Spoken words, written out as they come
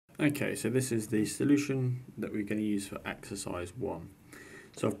Okay, so this is the solution that we're going to use for exercise 1.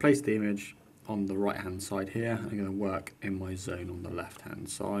 So I've placed the image on the right hand side here. I'm going to work in my zone on the left hand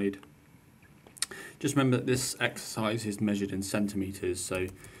side. Just remember that this exercise is measured in centimetres, so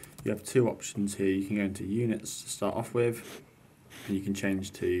you have two options here. You can go into units to start off with, and you can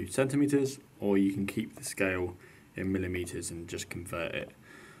change to centimetres, or you can keep the scale in millimetres and just convert it.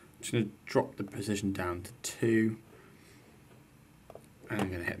 I'm just going to drop the precision down to 2, and I'm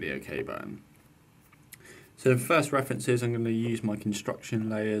going to hit the OK button. So the first references, I'm going to use my construction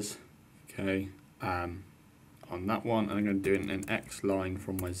layers, okay, on that one, and I'm going to do it in an XLine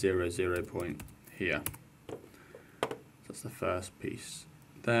from my 0, 0 point here. That's the first piece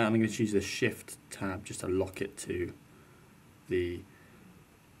there. I'm going to choose the Shift tab just to lock it to the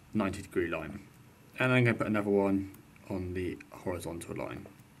 90-degree line. And I'm going to put another one on the horizontal line.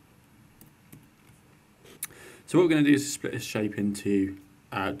 So what we're going to do is split this shape into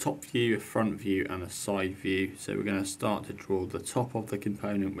a top view, a front view and a side view. So we're going to start to draw the top of the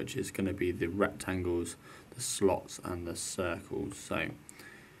component, which is going to be the rectangles, the slots and the circles. So I'm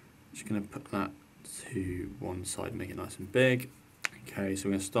just going to put that to one side, make it nice and big. Okay, so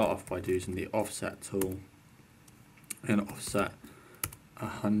we're going to start off by using the offset tool. I'm going to offset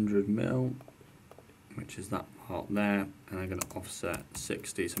 100 mil, which is that part there, and I'm going to offset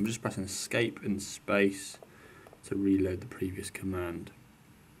 60. So I'm just pressing escape and space to reload the previous command.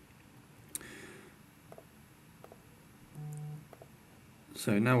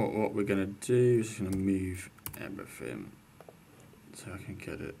 So now what we're going to do is going to move everything so I can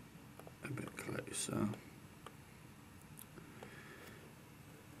get it a bit closer.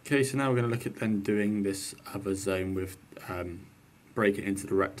 Okay, so now we're going to look at then doing this other zone with break it into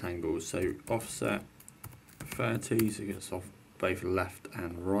the rectangles. So offset 30, so it gets off both left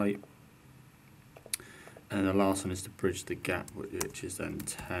and right. And the last one is to bridge the gap, which is then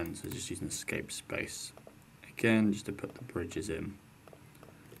 10, so just using escape space. Again, just to put the bridges in,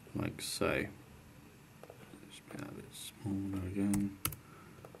 like so. Just make that a bit smaller again.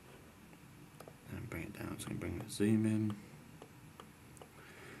 And bring it down so I can bring the zoom in.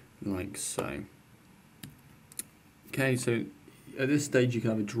 Like so. Okay, so at this stage you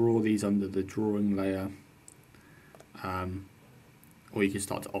can either draw these under the drawing layer, or you can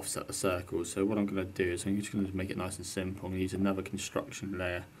start to offset the circles. So what I'm going to do is I'm just going to make it nice and simple. I'm going to use another construction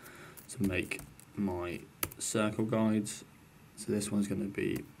layer to make my circle guides. So this one's going to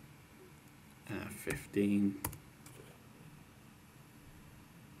be 15,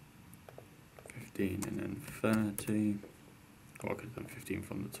 and then 30. Or I could have done 15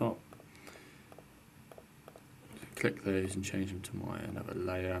 from the top. So click those and change them to my another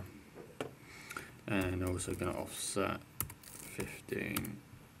layer. And also going to offset 15.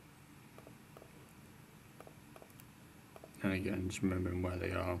 And again, just remembering where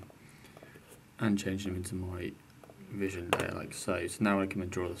they are and changing them into my vision layer like so. So now I can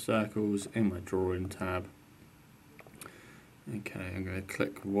draw the circles in my drawing tab. Okay, I'm going to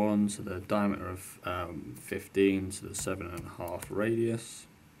click 1, so the diameter of 15, so the 7.5 radius,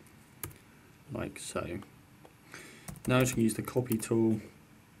 like so. Now I'm just going to use the copy tool,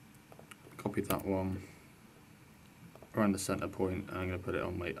 copy that one around the center point, and I'm going to put it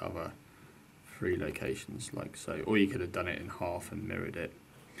on my other 3 locations, like so. Or you could have done it in half and mirrored it.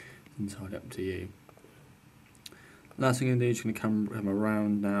 It's entirely up to you. Last thing I'm going to do is going to come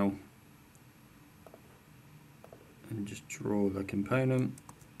around now and just draw the component.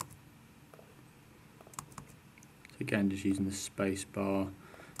 So again, just using the space bar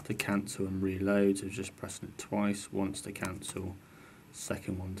to cancel and reload, so just pressing it twice, once to cancel,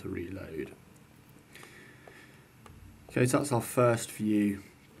 second one to reload. Okay, so that's our first view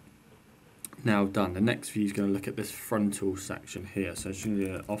now done. The next view is going to look at this frontal section here. So I'm just going to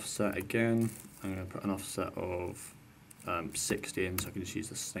do an offset again. I'm going to put an offset of 60 in, so I can just use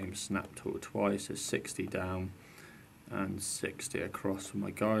the same snap tool twice, so 60 down and 60 across for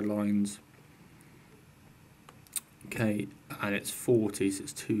my guidelines. Okay, and it's 40, so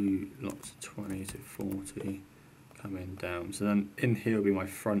it's 2 lots of 20, so 40 coming down. So then in here will be my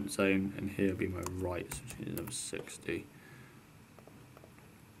front zone, and here will be my right, so which is another 60.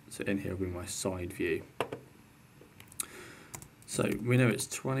 So in here will be my side view. So we know it's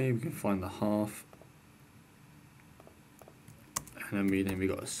 20, we can find the half. And then we've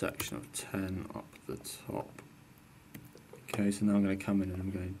got a section of 10 up the top. Okay, so now I'm going to come in and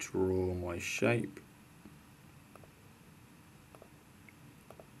I'm going to draw my shape.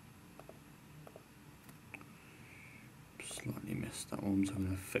 Slightly missed that one, so I'm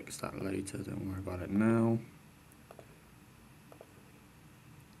going to fix that later, don't worry about it now.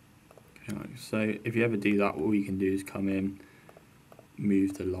 Okay, like so, if you ever do that, all you can do is come in,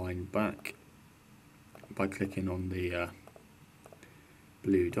 move the line back by clicking on the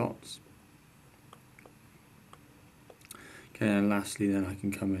blue dots. Okay, and lastly then I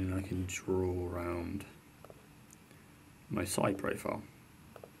can come in and I can draw around my side profile.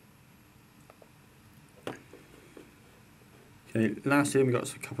 Okay, lastly we've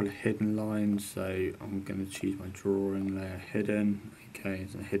got a couple of hidden lines, so I'm going to choose my drawing layer hidden. Okay,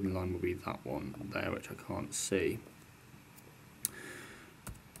 so the hidden line will be that one there, which I can't see.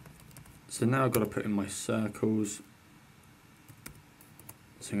 So now I've got to put in my circles.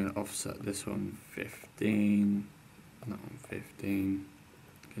 So I'm going to offset this one 15, that one 15.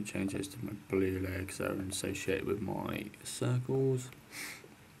 I can change those to my blue layer because they're associated with my circles.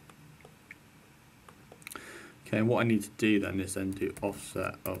 Okay, and what I need to do then is then do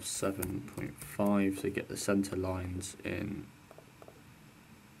offset of 7.5 to get the center lines in.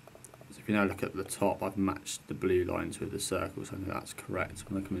 So if you now look at the top, I've matched the blue lines with the circles, so I know that's correct. So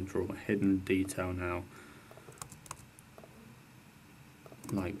I'm going to come and draw my hidden detail now,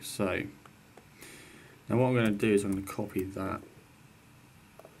 like so. Now what I'm going to do is I'm going to copy that.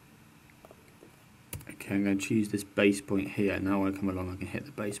 Okay, I'm going to choose this base point here. Now when I come along, I can hit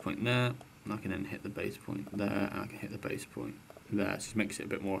the base point there, and I can then hit the base point there, and I can hit the base point there. So it makes it a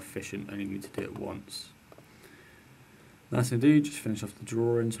bit more efficient, and you need to do it once. That's going to do, just finish off the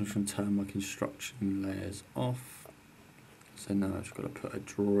drawing, so I'm just going to turn my construction layers off. So now I've just got to put a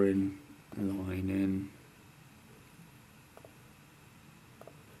drawing line in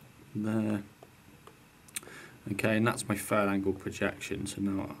there. Okay, and that's my third angle projection, so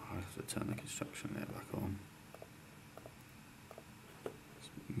now I have to turn the construction layer back on. Let's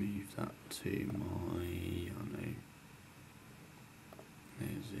move that to my,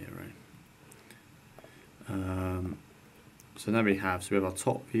 there's 0. So there we have, so we have our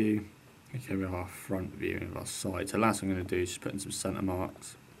top view, okay, we have our front view and we have our side. So last thing I'm going to do is just put in some center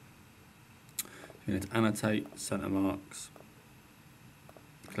marks. I'm going to annotate center marks,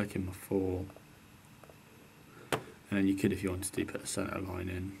 click in my 4, and then you could, if you wanted to, put a center line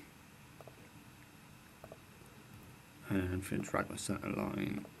in. And I'm going to drag my center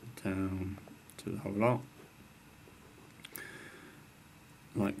line down to the whole lot,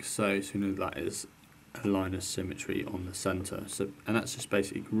 like so. So you know that is a line of symmetry on the center. So, and that's just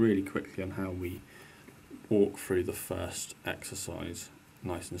basically really quickly on how we walk through the first exercise,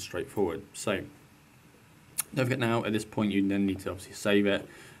 nice and straightforward. So don't forget, now at this point you then need to obviously save it,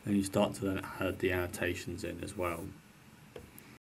 and you start to then add the annotations in as well.